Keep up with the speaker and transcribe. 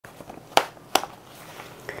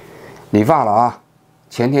理发了啊！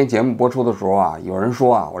前天节目播出的时候啊，有人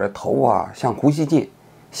说啊，我这头啊像胡锡进，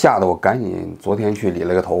吓得我赶紧昨天去理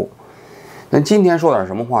了个头。那今天说点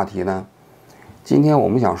什么话题呢？今天我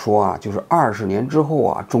们想说啊，就是20年之后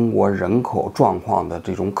啊，中国人口状况的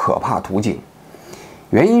这种可怕图景。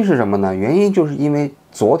原因是什么呢？原因就是因为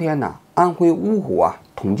昨天呢，安徽芜湖啊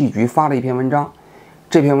统计局发了一篇文章，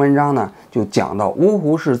这篇文章呢就讲到芜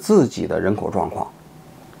湖市自己的人口状况。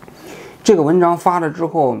这个文章发了之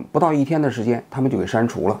后，不到1天的时间，他们就给删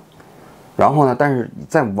除了。然后呢，但是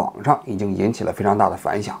在网上已经引起了非常大的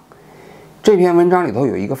反响。这篇文章里头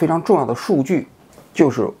有一个非常重要的数据，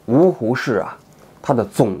就是芜湖市啊，它的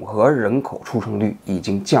总和人口出生率已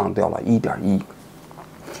经降掉了1.1。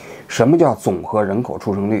什么叫总和人口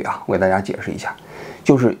出生率啊？我给大家解释一下，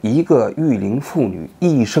就是一个育龄妇女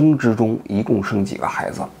一生之中一共生几个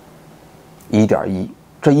孩子？1.1，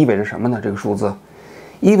这意味着什么呢？这个数字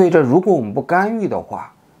意味着，如果我们不干预的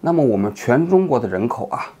话，那么我们全中国的人口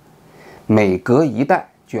啊，每隔1代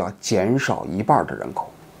就要减少1半的人口。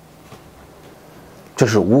这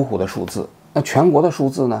是芜湖的数字。那全国的数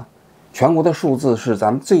字呢？全国的数字是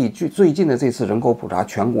咱们最近的这次人口普查，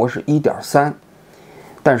全国是1.3。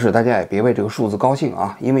但是大家也别为这个数字高兴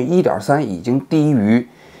啊，因为1.3已经低于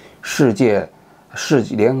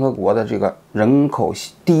联合国的这个人口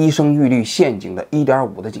低生育率陷阱的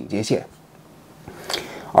1.5的警戒线。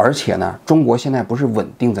而且呢，中国现在不是稳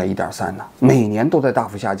定在1.3呢，每年都在大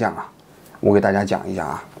幅下降啊。我给大家讲一下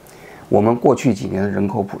啊，我们过去几年的人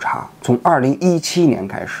口普查，从2017年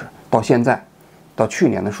开始到现在，到去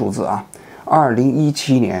年的数字啊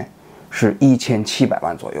，2017年是1700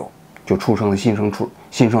万左右就出生的新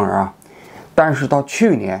生儿啊，但是到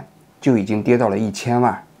去年就已经跌到了1000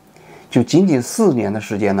万，就仅仅4年的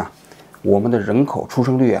时间呢，我们的人口出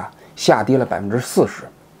生率啊下跌了40%。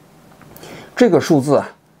这个数字啊，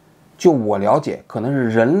就我了解，可能是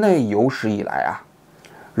人类有史以来啊，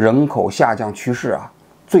人口下降趋势啊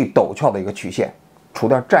最陡峭的一个曲线。除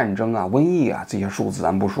掉战争啊、瘟疫啊这些数字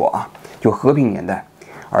咱不说啊，就和平年代，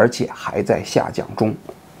而且还在下降中。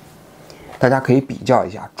大家可以比较一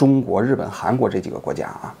下中国、日本、韩国这几个国家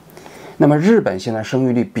啊。那么日本现在生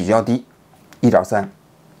育率比较低，1.3，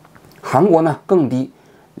韩国呢更低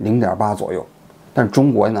，0.8左右。但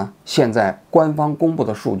中国呢，现在官方公布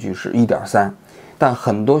的数据是1.3，但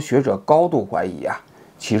很多学者高度怀疑啊，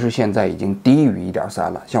其实现在已经低于1.3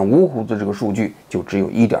了。像芜湖的这个数据就只有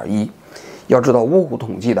1.1。要知道，芜湖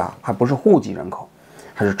统计的还不是户籍人口，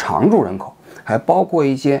还是常住人口，还包括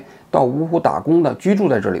一些到芜湖打工的、居住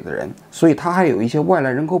在这里的人，所以它还有一些外来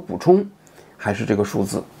人口补充，还是这个数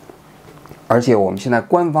字。而且我们现在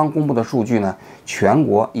官方公布的数据呢，全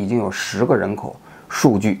国已经有10个人口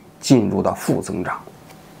数据进入到负增长。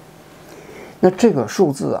那这个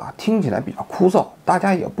数字啊，听起来比较枯燥，大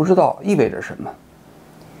家也不知道意味着什么。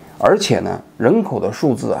而且呢，人口的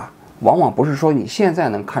数字啊，往往不是说你现在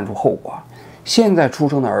能看出后果，现在出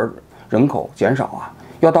生的人口减少啊，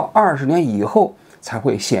要到20年以后才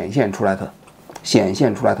会显现出来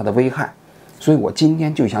它的危害。所以我今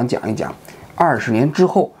天就想讲一讲20年之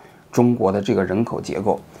后中国的这个人口结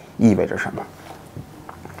构意味着什么。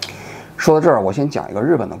说到这儿，我先讲一个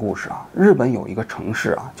日本的故事啊。日本有一个城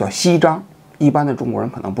市啊，叫西张，一般的中国人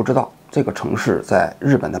可能不知道，这个城市在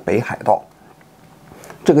日本的北海道。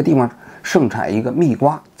这个地方盛产一个蜜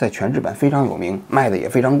瓜，在全日本非常有名，卖的也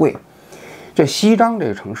非常贵。这西张这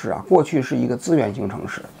个城市啊，过去是一个资源型城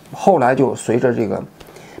市，后来就随着这个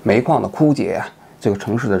煤矿的枯竭啊，这个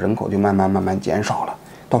城市的人口就慢慢减少了。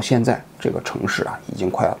到现在，这个城市啊，已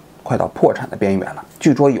经快到破产的边缘了。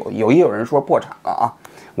据说也有人说破产了啊，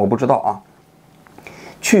我不知道啊。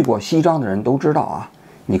去过西张的人都知道啊，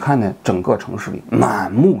你看呢，整个城市里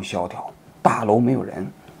满目萧条，大楼没有人，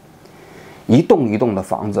一栋一栋的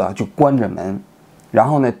房子啊就关着门，然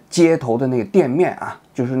后呢，街头的那个店面啊，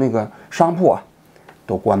就是那个商铺啊，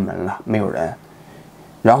都关门了，没有人。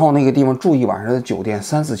然后那个地方住一晚上的酒店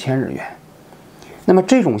3-4千日元。那么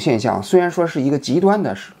这种现象虽然说是一个极端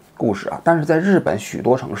的故事啊，但是在日本许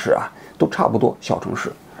多城市啊都差不多，小城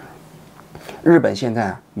市。日本现在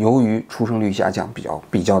啊，由于出生率下降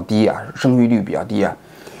比较低啊，生育率比较低啊，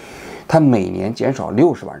它每年减少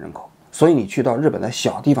60万人口。所以你去到日本的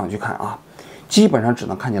小地方去看啊，基本上只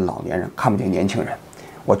能看见老年人，看不见年轻人。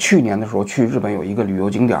我去年的时候去日本有一个旅游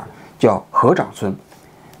景点叫合掌村，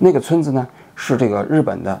那个村子呢是这个日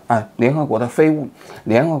本的联合国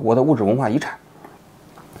的物质文化遗产。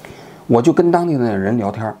我就跟当地的人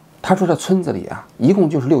聊天，他说这村子里啊，一共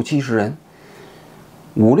就是60-70人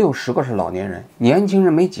，50-60个是老年人，年轻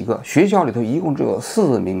人没几个。学校里头一共只有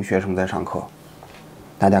4名学生在上课，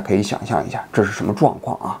大家可以想象一下这是什么状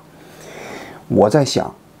况啊？我在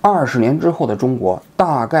想， 20年之后的中国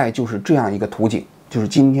大概就是这样一个图景，就是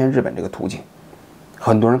今天日本这个图景。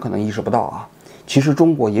很多人可能意识不到啊，其实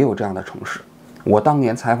中国也有这样的城市。我当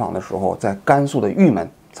年采访的时候，在甘肃的玉门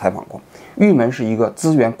采访过。玉门是一个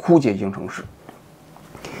资源枯竭型城市。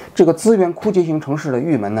这个资源枯竭型城市的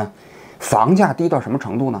玉门呢，房价低到什么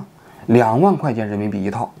程度呢？2万块钱人民币一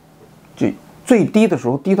套，最低的时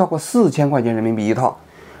候低到过4000块钱人民币一套。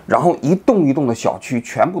然后一栋一栋的小区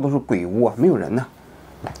全部都是鬼屋啊，没有人呢。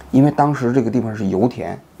因为当时这个地方是油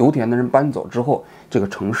田，油田的人搬走之后，这个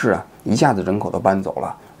城市啊一下子人口都搬走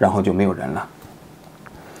了，然后就没有人了。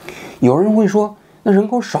有人会说，那人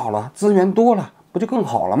口少了，资源多了，不就更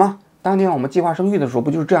好了吗？当年我们计划生育的时候，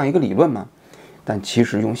不就是这样一个理论吗？但其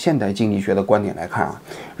实用现代经济学的观点来看啊，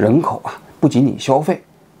人口啊不仅仅消费，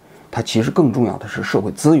它其实更重要的是社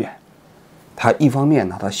会资源。它一方面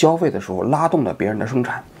呢，它消费的时候拉动了别人的生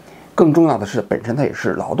产，更重要的是本身它也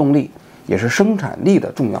是劳动力，也是生产力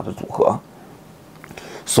的重要的组合。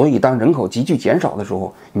所以当人口急剧减少的时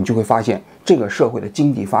候，你就会发现这个社会的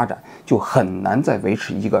经济发展就很难再维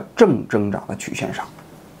持一个正增长的曲线上。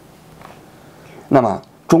那么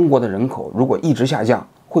中国的人口如果一直下降，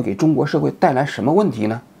会给中国社会带来什么问题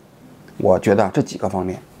呢？我觉得这几个方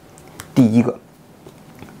面。第一个，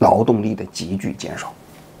劳动力的急剧减少。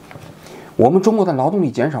我们中国的劳动力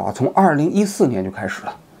减少啊，从2014年就开始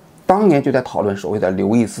了，当年就在讨论所谓的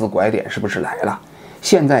刘易斯拐点是不是来了。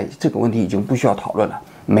现在这个问题已经不需要讨论了，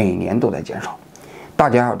每年都在减少。大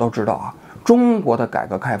家都知道啊，中国的改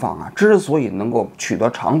革开放啊，之所以能够取得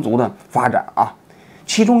长足的发展啊，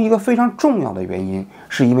其中一个非常重要的原因，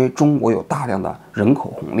是因为中国有大量的人口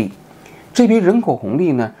红利。这批人口红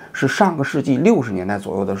利呢，是上个世纪60年代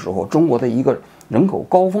左右的时候，中国的一个人口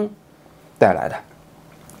高峰带来的。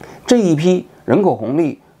这一批人口红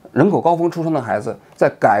利、人口高峰出生的孩子，在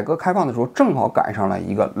改革开放的时候，正好赶上了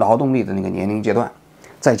一个劳动力的那个年龄阶段。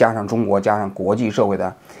再加上中国加上国际社会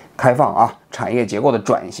的开放啊，产业结构的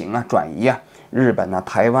转型啊、转移啊，日本啊、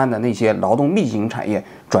台湾的那些劳动密集型产业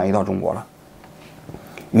转移到中国了。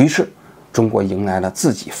于是中国迎来了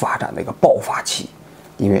自己发展的一个爆发期，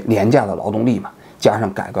因为廉价的劳动力嘛，加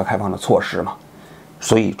上改革开放的措施嘛，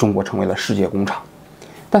所以中国成为了世界工厂。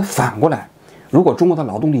但反过来，如果中国的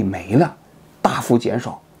劳动力没了，大幅减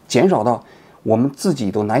少，减少到我们自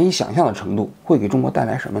己都难以想象的程度，会给中国带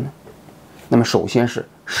来什么呢？那么首先是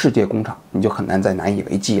世界工厂，你就很难再难以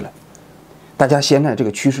为继了。大家现在这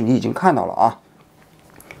个趋势你已经看到了啊，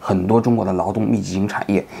很多中国的劳动密集型产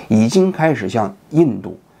业已经开始向印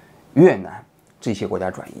度、越南这些国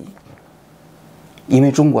家转移，因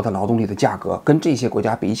为中国的劳动力的价格跟这些国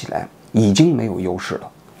家比起来已经没有优势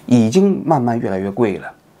了，已经慢慢越来越贵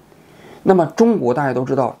了。那么中国大家都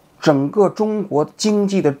知道，整个中国经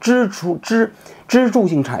济的支柱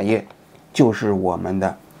性产业就是我们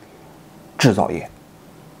的制造业。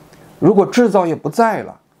如果制造业不在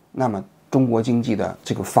了，那么中国经济的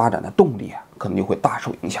这个发展的动力啊，可能就会大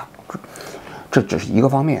受影响。这只是一个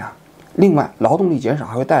方面啊。另外，劳动力减少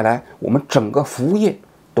还会带来我们整个服务业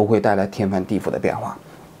都会带来天翻地覆的变化。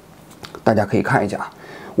大家可以看一下啊，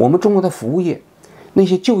我们中国的服务业那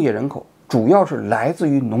些就业人口主要是来自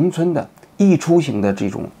于农村的溢出型的这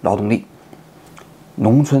种劳动力。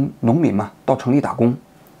农村农民嘛，到城里打工，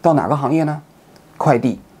到哪个行业呢？快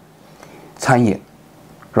递、餐饮，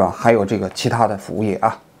是吧？还有这个其他的服务业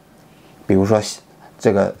啊，比如说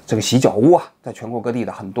这个洗脚屋啊，在全国各地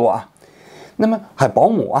的很多啊。那么还保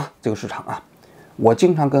姆啊，这个市场啊，我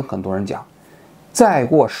经常跟很多人讲，再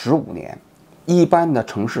过15年，一般的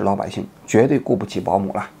城市老百姓绝对雇不起保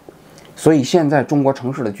姆了。所以现在中国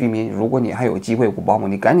城市的居民，如果你还有机会雇保姆，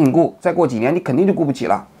你赶紧雇，再过几年你肯定就雇不起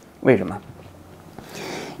了。为什么？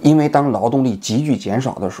因为当劳动力急剧减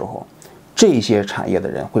少的时候，这些产业的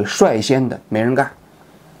人会率先的没人干，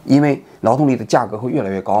因为劳动力的价格会越来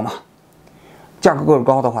越高嘛。价格越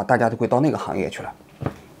高的话，大家就会到那个行业去了。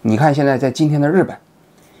你看现在在今天的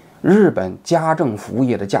日本家政服务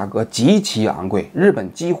业的价格极其昂贵，日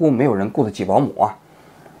本几乎没有人雇得起保姆啊。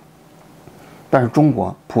但是中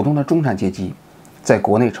国普通的中产阶级在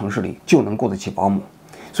国内城市里就能雇得起保姆，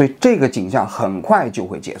所以这个景象很快就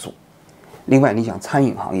会结束。另外，你想餐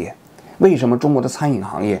饮行业，为什么中国的餐饮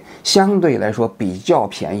行业相对来说比较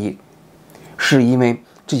便宜？是因为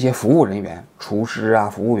这些服务人员、厨师啊、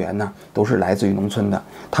服务员呢，都是来自于农村的，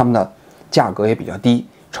他们的价格也比较低，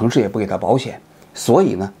城市也不给他保险，所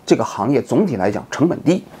以呢，这个行业总体来讲成本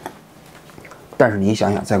低。但是你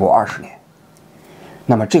想想，再过20年，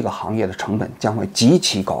那么这个行业的成本将会极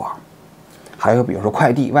其高昂。还有比如说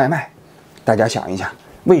快递、外卖，大家想一下，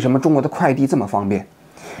为什么中国的快递这么方便？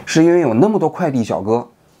是因为有那么多快递小哥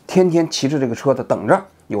天天骑着这个车的等着，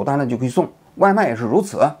有单了就可以送。外卖也是如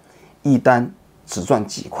此，一单只赚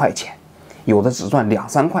几块钱，有的只赚2、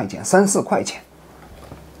3块钱、3、4块钱。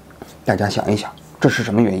大家想一想，这是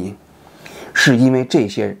什么原因？是因为这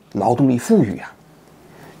些劳动力富裕啊，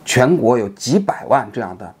全国有几百万这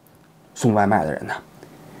样的送外卖的人呢。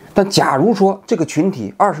但假如说这个群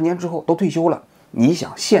体20年之后都退休了，你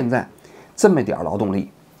想现在这么点劳动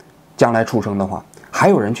力，将来出生的话，还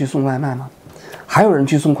有人去送外卖吗？还有人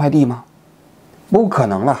去送快递吗？不可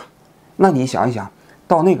能了。那你想一想，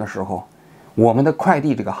到那个时候，我们的快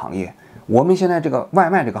递这个行业，我们现在这个外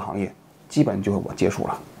卖这个行业，基本就结束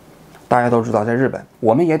了。大家都知道，在日本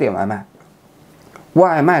我们也点外卖，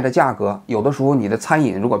外卖的价格有的时候你的餐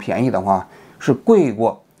饮如果便宜的话，是贵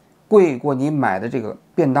过你买的这个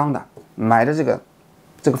便当的，买的这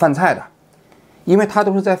个饭菜的，因为它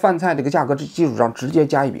都是在饭菜这个价格基础上直接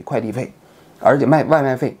加一笔快递费，而且卖外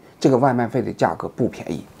卖费，这个外卖费的价格不便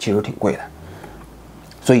宜，其实挺贵的。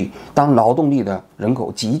所以当劳动力的人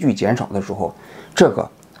口急剧减少的时候，这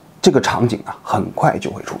个场景啊很快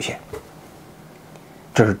就会出现。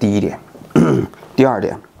这是第一点。第二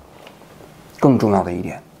点，更重要的一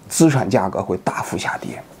点，资产价格会大幅下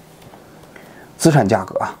跌。资产价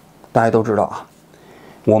格啊，大家都知道啊，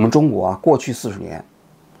我们中国啊，过去40年，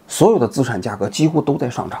所有的资产价格几乎都在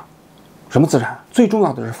上涨。什么资产？最重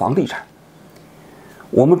要的是房地产。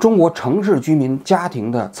我们中国城市居民家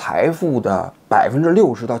庭的财富的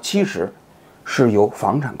60%到70%是由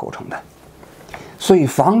房产构成的，所以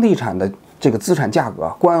房地产的这个资产价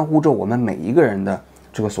格关乎着我们每一个人的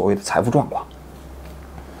这个所谓的财富状况。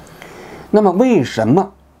那么为什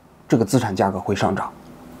么这个资产价格会上涨？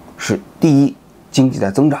是第一，经济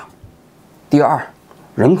在增长；第二，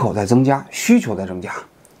人口在增加，需求在增加。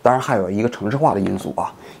当然还有一个城市化的因素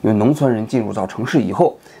啊，因为农村人进入到城市以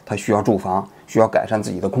后，他需要住房，需要改善自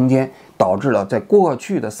己的空间，导致了在过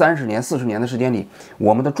去的30年、40年的时间里，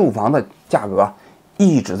我们的住房的价格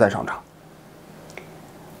一直在上涨。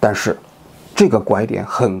但是这个拐点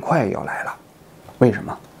很快要来了，为什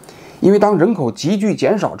么？因为当人口急剧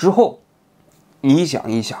减少之后，你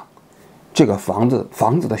想一想，这个房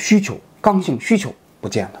子的需求，刚性需求不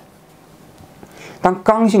见了。当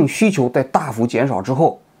刚性需求在大幅减少之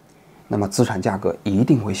后，那么资产价格一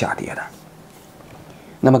定会下跌的。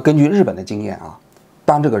那么根据日本的经验啊，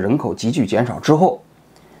当这个人口急剧减少之后，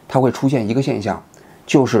它会出现一个现象，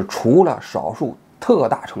就是除了少数特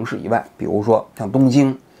大城市以外，比如说像东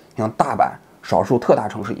京、像大阪少数特大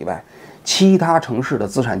城市以外，其他城市的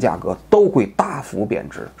资产价格都会大幅贬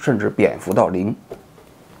值，甚至贬幅到0。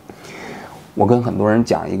我跟很多人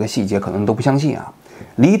讲一个细节，可能都不相信啊，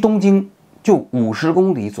离东京就50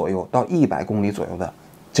公里左右到100公里左右的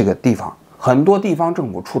这个地方，很多地方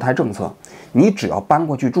政府出台政策，你只要搬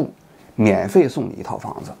过去住，免费送你一套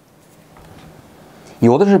房子。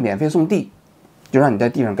有的是免费送地，就让你在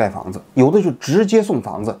地上盖房子；有的就直接送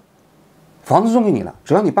房子，房子送给你了，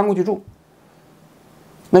只要你搬过去住。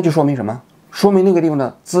那就说明什么？说明那个地方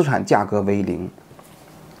的资产价格为0。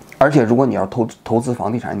而且如果你要投资房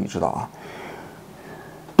地产，你知道啊，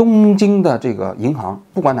东京的这个银行，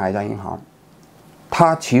不管哪一家银行，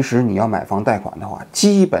它其实你要买房贷款的话，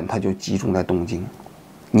基本它就集中在东京。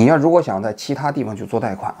你要如果想在其他地方去做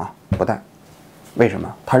贷款啊，不贷。为什么？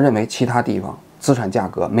他认为其他地方资产价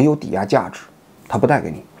格没有抵押价值，他不贷给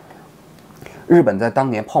你。日本在当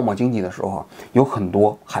年泡沫经济的时候，有很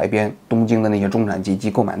多海边东京的那些中产阶级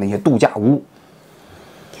购买那些度假屋，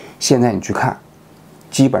现在你去看，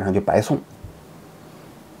基本上就白送。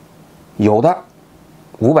有的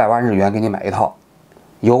500万日元给你买一套，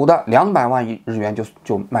有的200万日元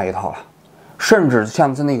就卖一套了。甚至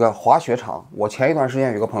像是那个滑雪场，我前一段时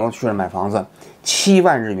间有个朋友去那买房子，7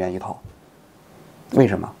万日元一套。为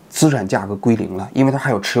什么？资产价格归0了，因为它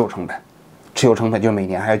还有持有成本，持有成本就是每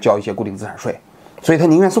年还要交一些固定资产税，所以他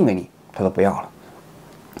宁愿送给你，他都不要了。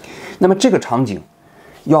那么这个场景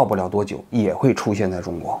要不了多久也会出现在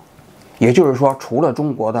中国，也就是说，除了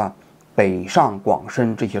中国的北上广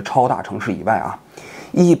深这些超大城市以外啊，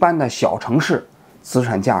一般的小城市资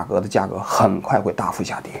产价格的价格很快会大幅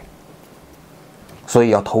下跌。所以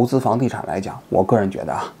要投资房地产来讲，我个人觉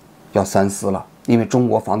得啊，要三思了，因为中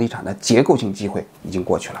国房地产的结构性机会已经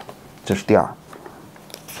过去了。这是第二。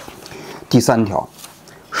第三条，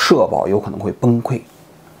社保有可能会崩溃。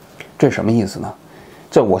这什么意思呢？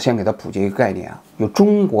这我先给他普及一个概念啊，有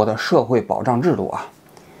中国的社会保障制度啊，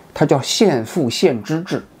它叫现付现支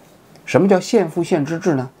制。什么叫现付现支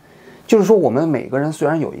制呢？就是说我们每个人虽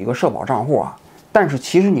然有一个社保账户啊，但是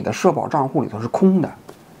其实你的社保账户里头是空的，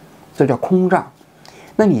这叫空账。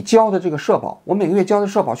那你交的这个社保，我每个月交的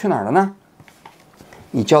社保去哪儿了呢？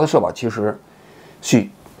你交的社保其实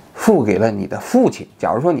去付给了你的父亲。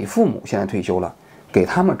假如说你父母现在退休了，给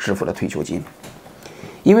他们支付了退休金。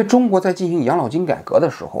因为中国在进行养老金改革的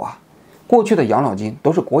时候啊，过去的养老金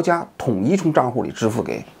都是国家统一从账户里支付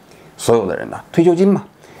给所有的人的退休金嘛。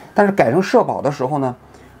但是改成社保的时候呢，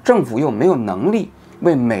政府又没有能力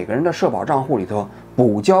为每个人的社保账户里头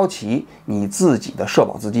补交齐你自己的社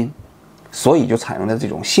保资金，所以就采用了这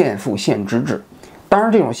种现付现支制。当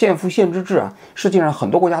然，这种现付现支制啊，世界上很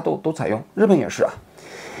多国家都采用，日本也是啊。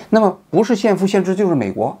那么不是现付现支就是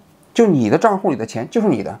美国，就你的账户里的钱就是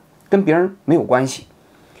你的，跟别人没有关系。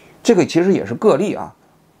这个其实也是个例啊。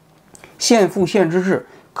现付现支制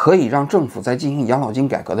可以让政府在进行养老金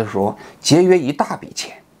改革的时候节约一大笔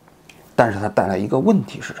钱，但是它带来一个问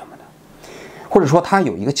题是什么呢？或者说它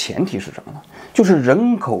有一个前提是什么呢？就是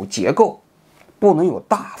人口结构不能有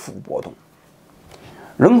大幅波动。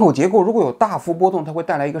人口结构如果有大幅波动，它会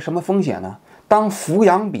带来一个什么风险呢？当抚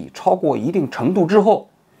养比超过一定程度之后，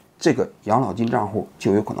这个养老金账户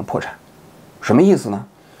就有可能破产。什么意思呢？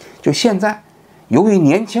就现在由于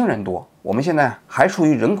年轻人多，我们现在还处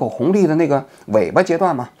于人口红利的那个尾巴阶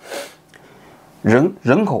段嘛，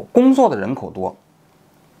人口工作的人口多，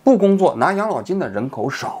不工作拿养老金的人口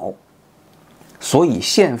少，所以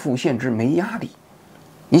现付现支没压力。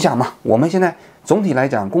你想嘛，我们现在总体来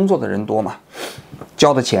讲工作的人多嘛，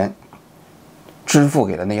交的钱支付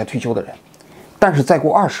给了那些退休的人，但是再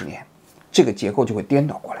过20年，这个结构就会颠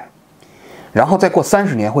倒过来，然后再过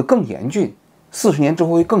30年会更严峻，40年之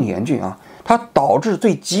后会更严峻啊！它导致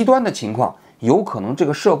最极端的情况，有可能这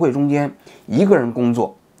个社会中间一个人工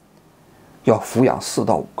作要抚养4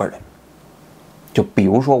到5个人。就比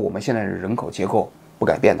如说我们现在的人口结构不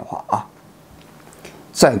改变的话啊，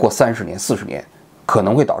再过30年、40年，可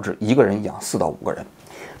能会导致一个人养4到5个人。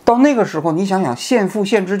到那个时候，你想想，现付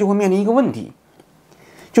现支就会面临一个问题，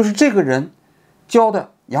就是这个人交的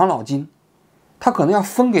养老金，他可能要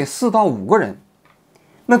分给4到5个人，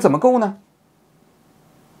那怎么够呢？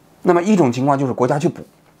那么一种情况就是国家去补，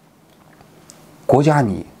国家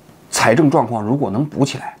你财政状况如果能补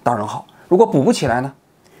起来，当然好；如果补不起来呢，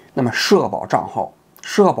那么社保账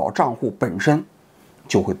户本身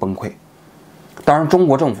就会崩溃。当然，中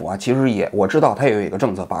国政府啊，其实我知道它也有一个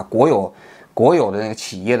政策，把国有的那个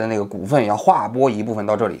企业的那个股份要划拨一部分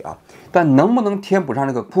到这里啊，但能不能填补上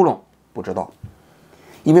这个窟窿，不知道。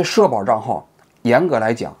因为社保账号严格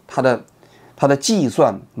来讲，它的计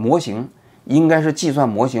算模型应该是计算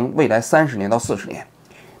模型未来30年到40年，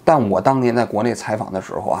但我当年在国内采访的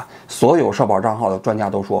时候啊，所有社保账号的专家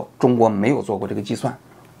都说中国没有做过这个计算。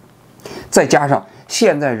再加上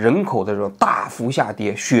现在人口的这种大幅下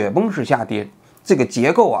跌、雪崩式下跌，这个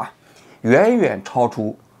结构啊，远远超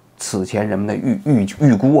出此前人们的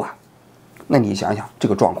预估啊。那你想想这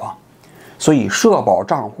个状况，所以社保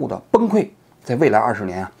账户的崩溃，在未来20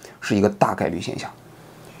年啊，是一个大概率现象。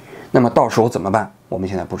那么到时候怎么办？我们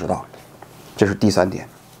现在不知道。这是第3点。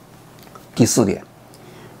第4点，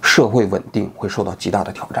社会稳定会受到极大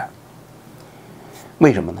的挑战。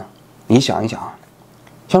为什么呢？你想一想啊，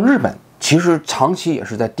像日本其实长期也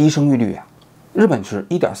是在低生育率啊，日本是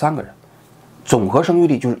1.3个人，总和生育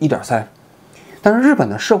率就是 1.3， 但是日本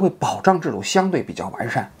的社会保障制度相对比较完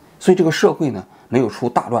善，所以这个社会呢没有出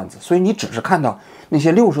大乱子，所以你只是看到那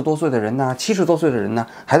些60多岁的人呢、70多岁的人呢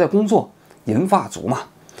还在工作，银发族嘛。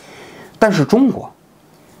但是中国，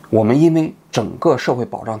我们因为整个社会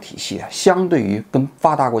保障体系啊，相对于跟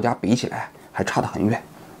发达国家比起来还差得很远。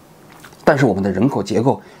但是我们的人口结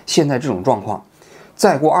构现在这种状况，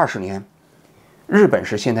再过20年，日本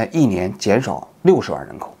是现在1年减少60万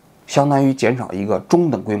人口，相当于减少一个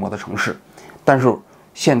中等规模的城市。但是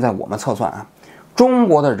现在我们测算啊，中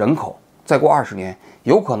国的人口再过20年，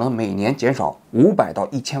有可能每年减少500到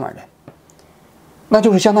1000万人，那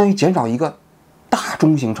就是相当于减少一个大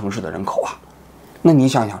中型城市的人口啊。那你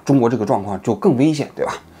想想，中国这个状况就更危险，对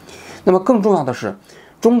吧？那么更重要的是，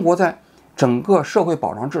中国在整个社会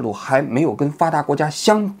保障制度还没有跟发达国家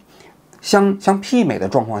相媲美的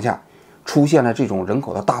状况下，出现了这种人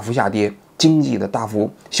口的大幅下跌，经济的大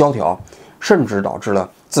幅萧条，甚至导致了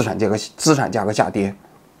资产价格下跌。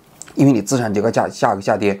因为你资产价格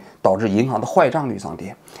下跌，导致银行的坏账率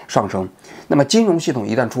上升，那么金融系统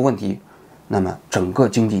一旦出问题，那么整个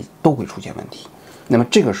经济都会出现问题。那么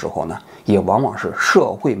这个时候呢，也往往是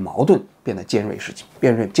社会矛盾变得尖锐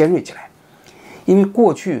起来。因为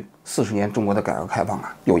过去40年中国的改革开放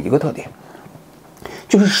啊，有一个特点，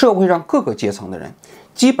就是社会上各个阶层的人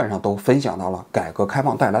基本上都分享到了改革开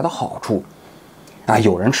放带来的好处啊。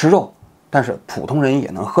有人吃肉，但是普通人也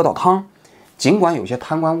能喝到汤。尽管有些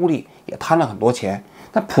贪官污吏也贪了很多钱，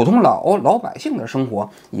但普通老百姓的生活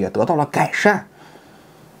也得到了改善。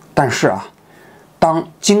但是啊，当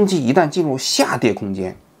经济一旦进入下跌空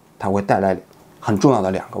间，它会带来很重要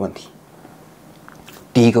的2个问题。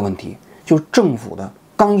第一个问题就是政府的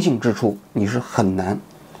刚性支出你是很难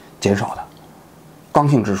减少的。刚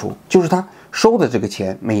性支出就是他收的这个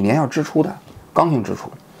钱每年要支出的刚性支出。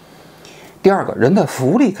第二个，人的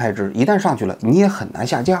福利开支一旦上去了，你也很难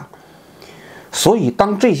下降。所以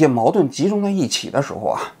当这些矛盾集中在一起的时候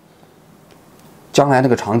啊，将来那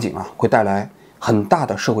个场景啊，会带来很大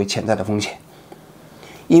的社会潜在的风险。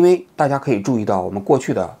因为大家可以注意到，我们过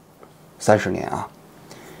去的30年啊，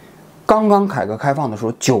刚刚改革开放的时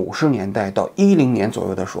候，90年代到10年左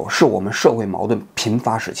右的时候，是我们社会矛盾频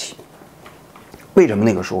发时期。为什么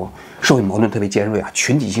那个时候社会矛盾特别尖锐啊，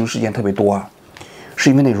群体性事件特别多啊？是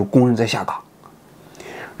因为那时候工人在下岗，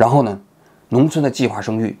然后呢，农村的计划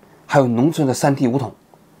生育，还有农村的3提5统，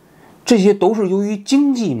这些都是由于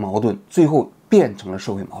经济矛盾最后变成了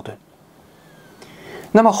社会矛盾。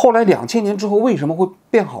那么后来2000年之后为什么会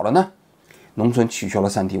变好了呢？农村取消了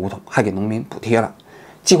3提5统，还给农民补贴了，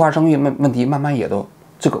计划生育问题慢慢也都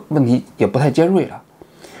这个问题也不太尖锐了，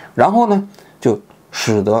然后呢，就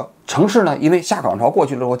使得城市呢，因为下岗潮过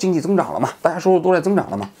去了之后，经济增长了嘛，大家收入都在增长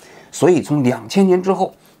了嘛，所以从2000年之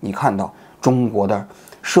后，你看到中国的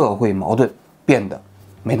社会矛盾变得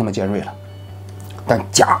没那么尖锐了。但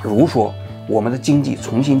假如说我们的经济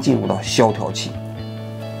重新进入到萧条期，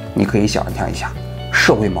你可以想象一下，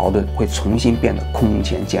社会矛盾会重新变得空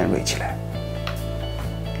前尖锐起来。